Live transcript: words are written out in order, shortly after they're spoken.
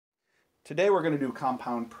Today we're going to do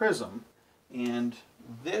compound prism, and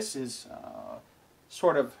this is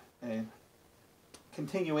sort of a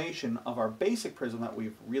continuation of our basic prism that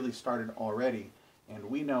we've really started already. And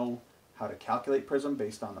we know how to calculate prism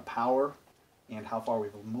based on the power and how far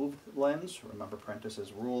we've moved the lens. Remember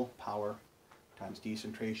Prentice's rule, power times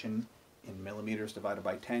decentration in millimeters divided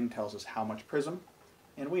by 10 tells us how much prism.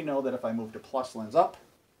 And we know that if I move the plus lens up,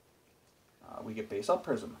 we get base up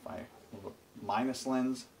prism. If I move a minus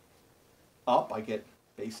lens up, I get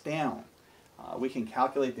base down. We can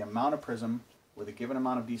calculate the amount of prism with a given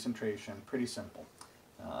amount of decentration. Pretty simple.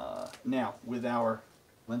 Now, with our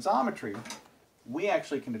lensometry, we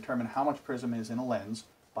actually can determine how much prism is in a lens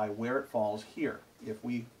by where it falls here. If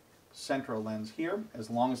we center a lens here, as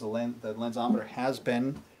long as the lensometer has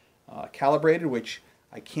been calibrated, which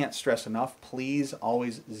I can't stress enough, please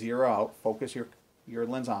always zero out, focus your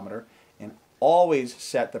lensometer, and always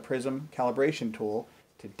set the prism calibration tool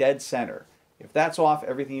to dead center. If that's off,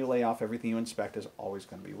 everything you lay off, everything you inspect is always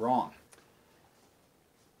going to be wrong.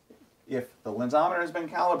 If the lensometer has been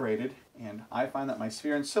calibrated and I find that my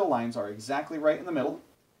sphere and sill lines are exactly right in the middle,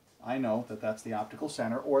 I know that that's the optical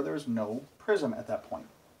center, or there's no prism at that point.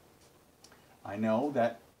 I know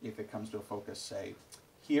that if it comes to a focus, say,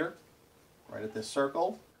 here, right at this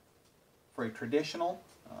circle, for a traditional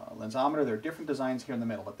lensometer, there are different designs here in the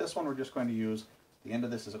middle, but this one we're just going to use, the end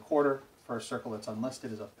of this is a quarter, first circle that's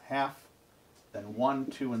unlisted is a half, then 1,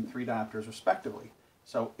 2, and 3 diopters respectively.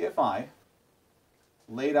 So if I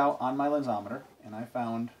laid out on my lensometer and I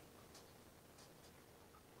found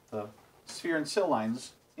the sphere and sill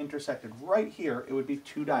lines intersected right here, it would be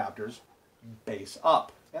 2 diopters base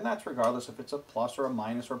up. And that's regardless if it's a plus or a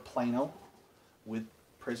minus or plano with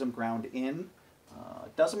prism ground in.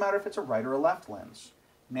 It doesn't matter if it's a right or a left lens.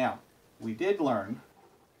 Now, we did learn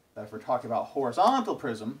that if we're talking about horizontal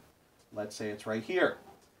prism, let's say it's right here,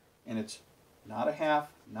 and it's not a half,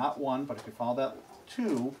 not 1, but if you follow that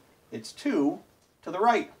 2, it's 2 to the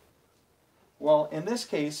right. Well, in this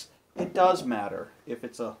case, it does matter if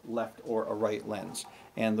it's a left or a right lens.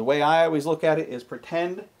 And the way I always look at it is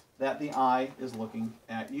pretend that the eye is looking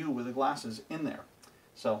at you with the glasses in there.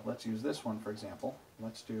 So let's use this one, for example.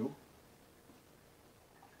 Let's do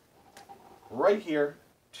right here,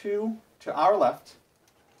 2 to our left.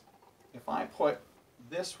 If I put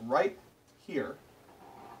this right here,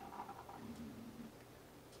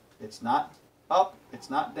 it's not up,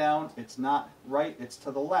 it's not down, it's not right, it's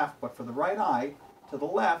to the left, but for the right eye, to the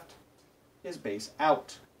left is base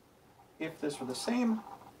out. If this were the same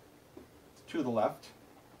to the left,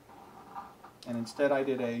 and instead I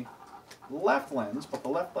did a left lens, but the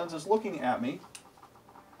left lens is looking at me,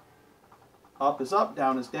 up is up,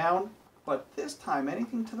 down is down, but this time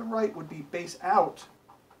anything to the right would be base out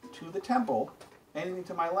to the temple, anything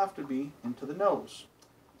to my left would be into the nose.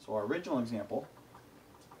 So our original example,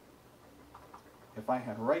 if I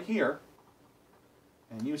had right here,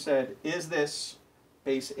 and you said, is this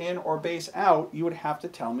base in or base out, you would have to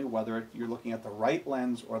tell me whether you're looking at the right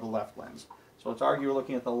lens or the left lens. So let's argue we're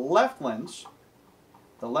looking at the left lens.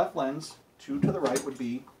 The left lens, 2 to the right, would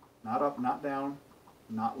be not up, not down,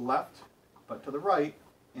 not left, but to the right,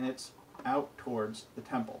 and it's out towards the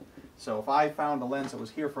temple. So if I found a lens that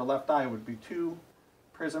was here for a left eye, it would be 2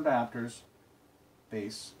 prism diopters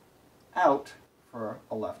base out for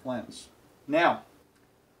a left lens. Now,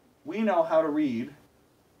 we know how to read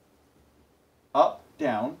up,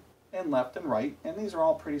 down, and left and right, and these are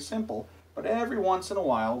all pretty simple, but every once in a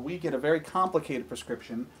while we get a very complicated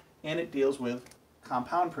prescription, and it deals with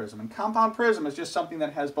compound prism. And compound prism is just something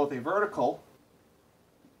that has both a vertical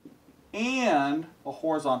and a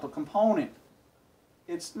horizontal component.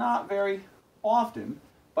 It's not very often,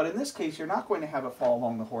 but in this case you're not going to have it fall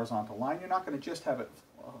along the horizontal line, you're not going to just have it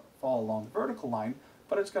fall along the vertical line,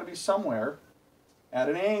 but it's going to be somewhere at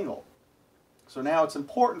an angle. So now it's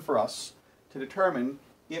important for us to determine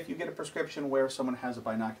if you get a prescription where someone has a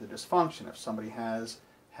binocular dysfunction, if somebody has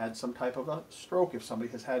had some type of a stroke, if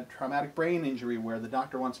somebody has had traumatic brain injury where the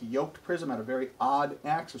doctor wants a yoked prism at a very odd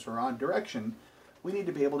axis or odd direction, we need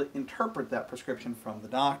to be able to interpret that prescription from the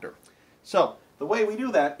doctor. So the way we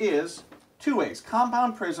do that is 2 ways.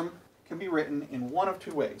 Compound prism can be written in one of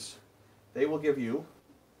 2 ways. They will give you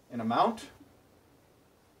an amount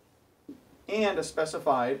and a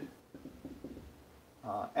specified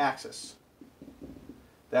axis.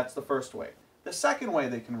 That's the first way. The second way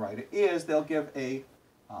they can write it is they'll give a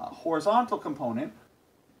horizontal component,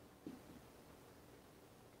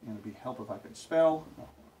 and it'd be helpful if I could spell,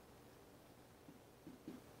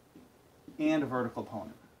 and a vertical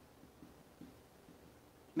component.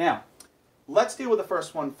 Now, let's deal with the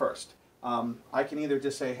first one first. I can either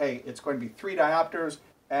just say, hey, it's going to be 3 diopters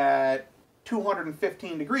at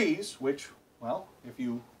 215 degrees, which, well, if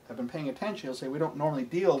you have been paying attention, you'll say we don't normally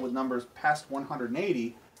deal with numbers past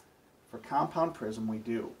 180. For compound prism, we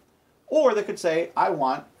do. Or they could say, I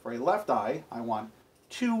want, for a left eye, I want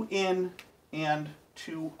 2 in and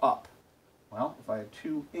 2 up. Well, if I had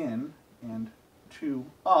 2 in and 2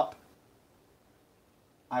 up,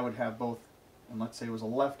 I would have both, and let's say it was a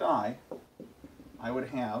left eye, I would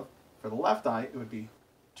have, for the left eye, it would be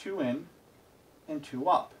 2 in and 2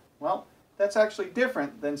 up. Well, that's actually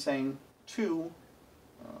different than saying 2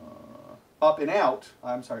 up and out,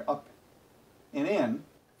 up and in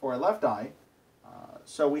for a left eye.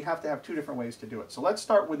 So we have to have 2 different ways to do it. So let's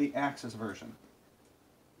start with the axis version.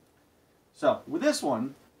 So with this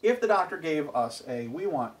one, if the doctor gave us we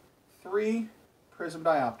want 3 prism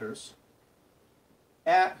diopters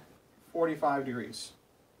at 45 degrees.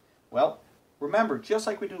 Well, remember, just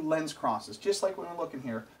like we do lens crosses, just like when we're looking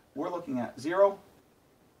here, we're looking at 0,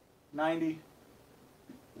 90,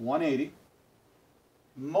 180.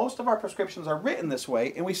 Most of our prescriptions are written this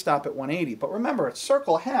way, and we stop at 180. But remember, a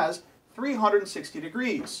circle has 360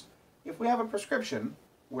 degrees. If we have a prescription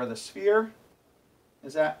where the sphere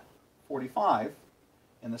is at 45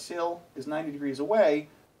 and the seal is 90 degrees away,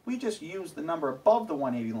 we just use the number above the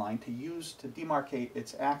 180 line to demarcate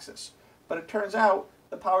its axis. But it turns out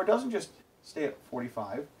the power doesn't just stay at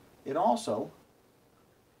 45, it also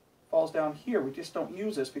falls down here. We just don't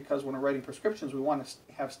use this because when we're writing prescriptions we want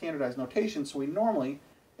to have standardized notation, so we normally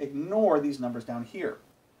ignore these numbers down here.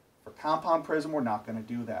 For compound prism, we're not going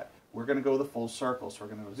to do that. We're going to go the full circle. So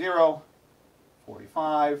we're going to go 0,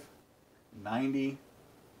 45, 90,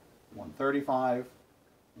 135,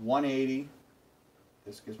 180,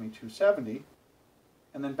 this gives me 270,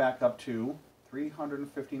 and then back up to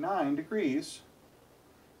 359 degrees,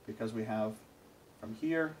 because we have from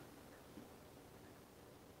here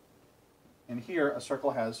and here a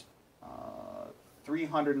circle has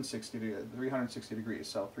 360 degrees.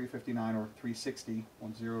 So 359 or 360,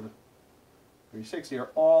 10 to 360 are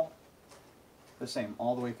all the same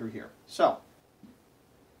all the way through here. So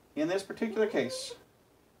in this particular case,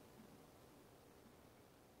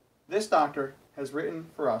 this doctor has written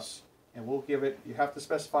for us, and we'll give it, you have to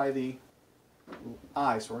specify the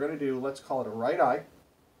eye. So we're going to do, let's call it a right eye,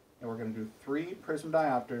 and we're going to do 3 prism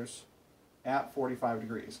diopters at 45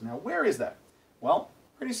 degrees. Now where is that? Well,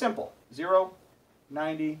 pretty simple. 0,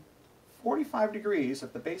 90, 45 degrees.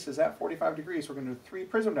 If the base is at 45 degrees, we're going to do 3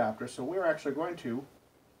 prism diopters. So we're actually going to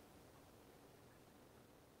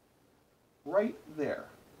right there.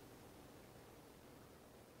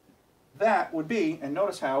 That would be, and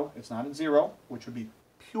notice how it's not at 0, which would be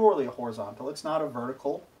purely a horizontal. It's not a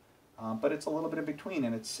vertical, but it's a little bit in between,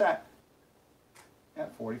 and it's set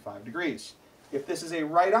at 45 degrees. If this is a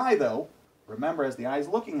right eye, though, remember, as the eye is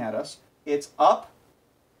looking at us, it's up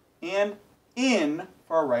and in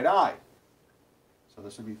for a right eye. So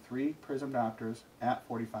this would be 3 prism diopters at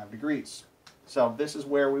 45 degrees. So this is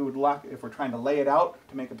where we would lock, if we're trying to lay it out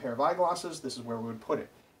to make a pair of eyeglasses, this is where we would put it.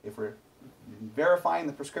 If we're verifying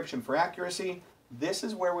the prescription for accuracy, this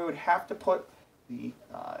is where we would have to put the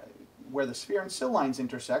where the sphere and seal lines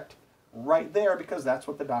intersect, right there, because that's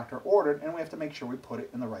what the doctor ordered, and we have to make sure we put it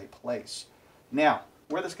in the right place. Now,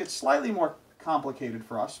 where this gets slightly more complicated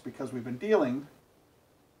for us, because we've been dealing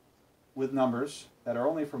with numbers that are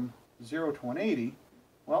only from 0 to 180,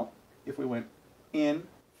 well, if we went in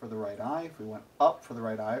for the right eye, if we went up for the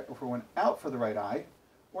right eye, or if we went out for the right eye,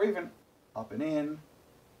 or even up and in,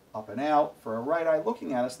 up and out for a right eye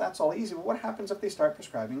looking at us, that's all easy. But what happens if they start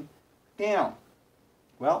prescribing down?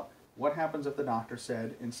 Well, what happens if the doctor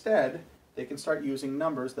said instead they can start using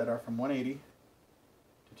numbers that are from 180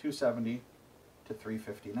 to 270 to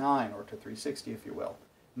 359, or to 360 if you will.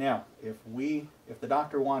 Now, if the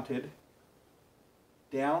doctor wanted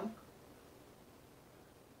down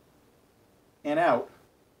and out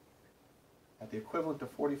at the equivalent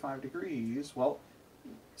of 45 degrees, well,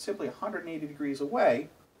 simply 180 degrees away,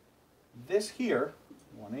 this here,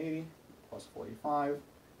 180 plus 45,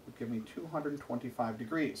 would give me 225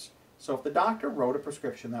 degrees. So if the doctor wrote a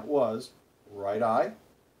prescription that was right eye,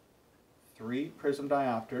 3 prism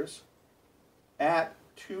diopters at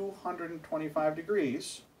 225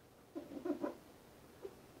 degrees,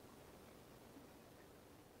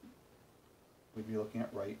 we'd be looking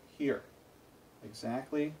at right here,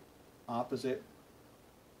 exactly opposite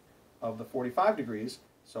of the 45 degrees.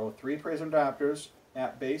 So 3 prism diopters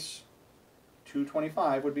at base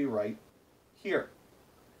 225 would be right here.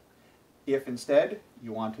 If instead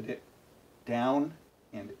you wanted it down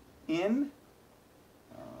and in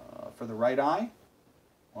for the right eye,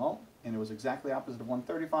 well, and it was exactly opposite of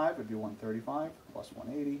 135, it would be 135 plus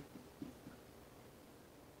 180,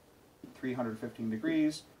 315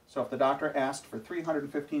 degrees. So if the doctor asked for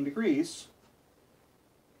 315 degrees,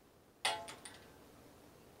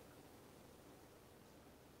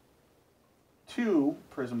 two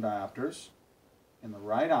prism diopters in the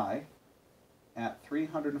right eye at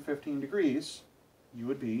 315 degrees, you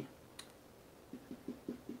would be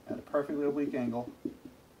at a perfectly oblique angle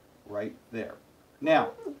right there.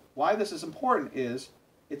 Now, why this is important is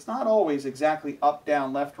it's not always exactly up,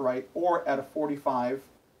 down, left, right, or at a 45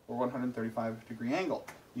 or 135 degree angle.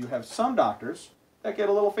 You have some doctors that get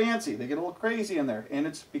a little fancy, they get a little crazy in there, and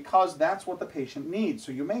it's because that's what the patient needs.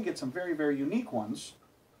 So you may get some very, very unique ones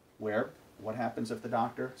where what happens if the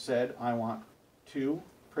doctor said, I want two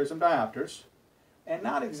prism diopters, and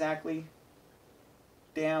not exactly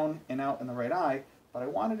down and out in the right eye, but I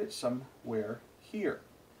wanted it somewhere here.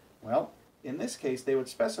 Well, in this case, they would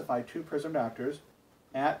specify two prism diopters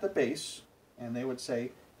at the base, and they would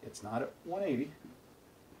say it's not at 180,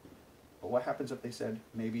 but what happens if they said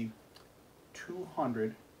maybe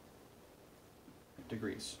 200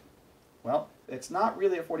 degrees? Well, it's not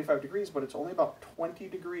really at 45 degrees, but it's only about 20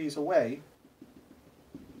 degrees away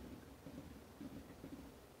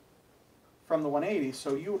from the 180,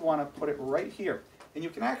 so you would want to put it right here. And you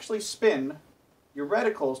can actually spin your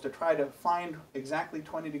reticles to try to find exactly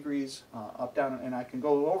 20 degrees up, down, and I can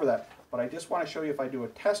go over that, but I just want to show you if I do a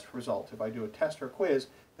test result, if I do a test or a quiz,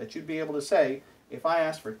 that you'd be able to say, if I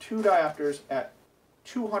asked for two diopters at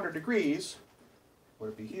 200 degrees, would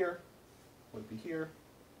it be here, would it be here,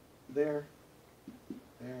 there,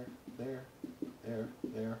 there, there, there,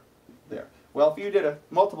 there, there. Well, if you did a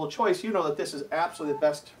multiple choice, you know that this is absolutely the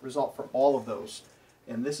best result for all of those,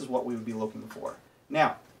 and this is what we would be looking for.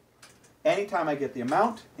 Now, anytime I get the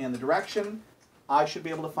amount and the direction, I should be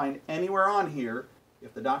able to find anywhere on here,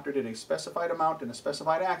 if the doctor did a specified amount and a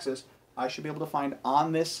specified axis, I should be able to find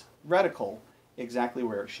on this reticle exactly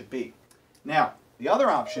where it should be. Now, the other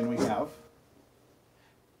option we have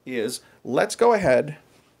is, let's go ahead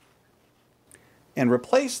and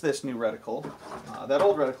replace this new reticle, that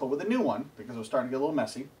old reticle, with a new one, because it was starting to get a little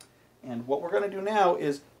messy. And what we're going to do now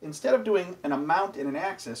is, instead of doing an amount and an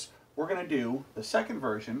axis, we're going to do, the second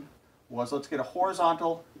version was, let's get a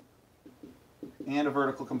horizontal and a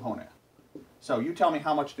vertical component. So you tell me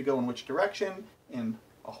how much to go in which direction in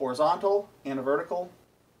a horizontal and a vertical,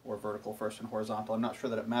 or vertical first and horizontal. I'm not sure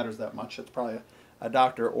that it matters that much. It's probably a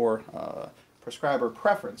doctor or prescriber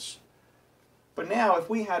preference. But now if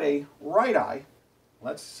we had a right eye,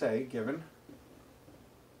 let's say given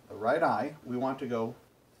the right eye, we want to go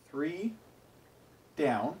 3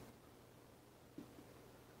 down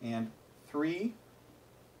and 3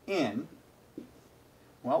 in.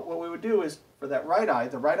 Well, what we would do is, for that right eye,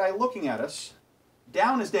 the right eye looking at us,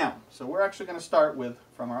 down is down. So we're actually going to start with,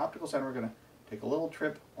 from our optical center, we're going to take a little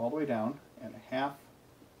trip all the way down, and a half,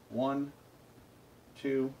 1,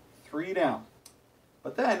 2, 3 down.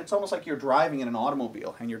 But then it's almost like you're driving in an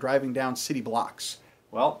automobile and you're driving down city blocks.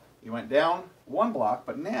 Well, you went down 1 block,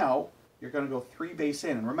 but now you're going to go 3 base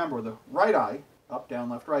in. And remember, the right eye, up, down,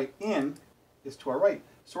 left, right, in, is to our right.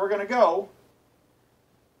 So we're going to go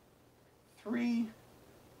 3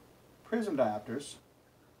 prism diopters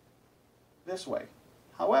this way.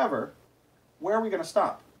 However, where are we going to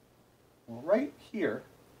stop? Well, right here,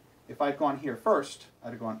 if I'd gone here first,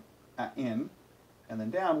 I'd have gone in and then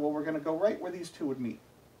down. Well, we're going to go right where these two would meet.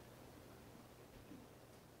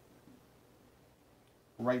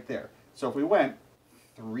 Right there. So if we went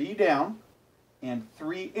 3 down and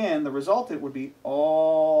 3 in, the resultant would be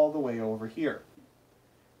all the way over here.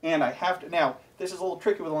 And I have to, now, this is a little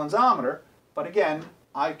tricky with a lensometer, but again,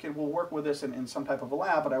 we'll work with this in some type of a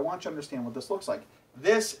lab, but I want you to understand what this looks like.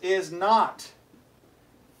 This is not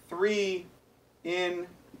 3 in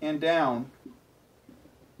and down,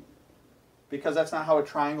 because that's not how a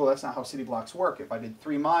triangle, that's not how city blocks work. If I did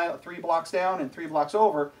 3 blocks down and 3 blocks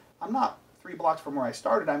over, I'm not 3 blocks from where I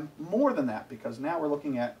started, I'm more than that, because now we're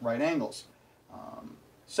looking at right angles.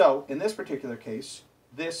 So in this particular case,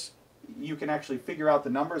 you can actually figure out the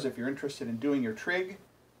numbers if you're interested in doing your trig.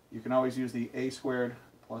 You can always use the a squared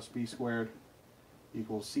plus b squared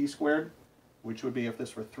equals c squared, which would be, if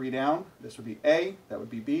this were 3 down, this would be a, that would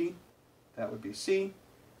be b, that would be c.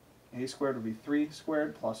 A squared would be 3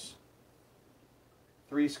 squared plus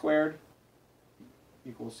 3 squared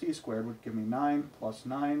equals c squared, would give me 9 plus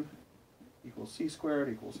 9 equals c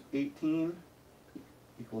squared equals 18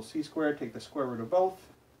 equals c squared. Take the square root of both,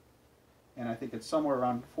 and I think it's somewhere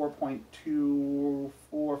around 4.24,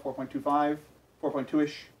 4.25,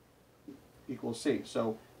 4.2-ish equals c.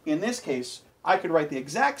 So in this case, I could write the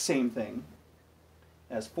exact same thing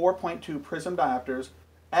as 4.2 prism diopters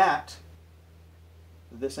at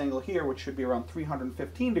this angle here, which should be around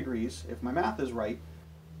 315 degrees, if my math is right,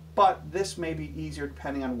 but this may be easier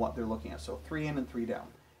depending on what they're looking at. So 3 in and 3 down.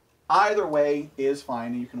 Either way is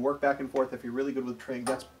fine, and you can work back and forth if you're really good with trig.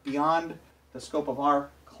 That's beyond the scope of our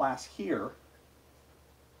class here.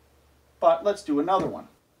 But let's do another one.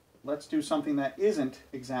 Let's do something that isn't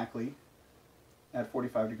exactly at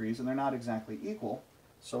 45 degrees, and they're not exactly equal.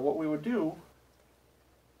 So what we would do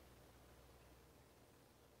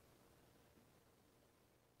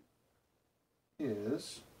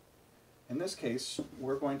is, in this case,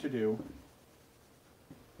 we're going to do,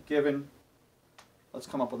 given, let's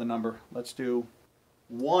come up with a number. Let's do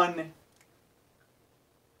 1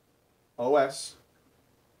 OS,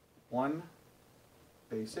 1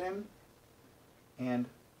 base in, and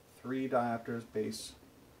 3 diopters base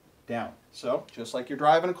down. So, just like you're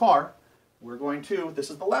driving a car, we're going to, this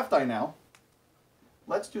is the left eye now,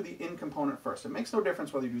 let's do the in component first. It makes no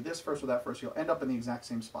difference whether you do this first or that first, you'll end up in the exact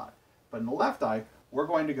same spot. But in the left eye, we're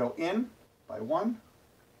going to go in by 1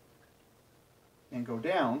 and go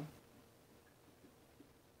down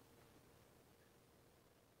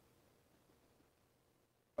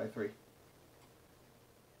by 3.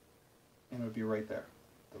 And it would be right there.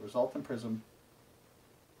 The resultant prism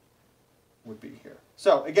would be here.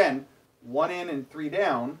 So again, 1 in and 3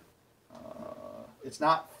 down. It's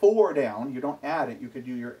not 4 down. You don't add it. You could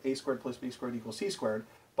do your a squared plus b squared equals c squared.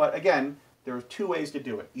 But again, there are 2 ways to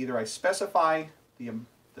do it. Either I specify the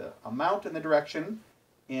amount and the direction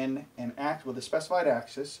in an act with a specified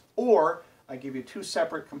axis, or I give you 2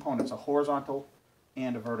 separate components, a horizontal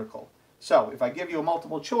and a vertical. So if I give you a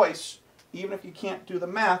multiple choice, even if you can't do the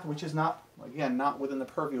math, which is not, again, not within the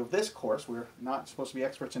purview of this course, we're not supposed to be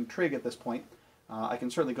experts in trig at this point. I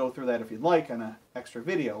can certainly go through that if you'd like on an extra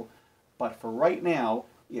video. But for right now,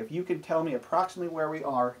 if you can tell me approximately where we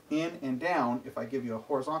are in and down, if I give you a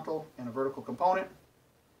horizontal and a vertical component,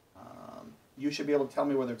 you should be able to tell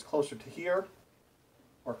me whether it's closer to here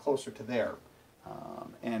or closer to there.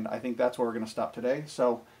 And I think that's where we're going to stop today.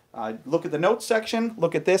 So look at the notes section,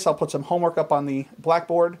 look at this. I'll put some homework up on the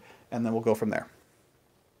blackboard, and then we'll go from there.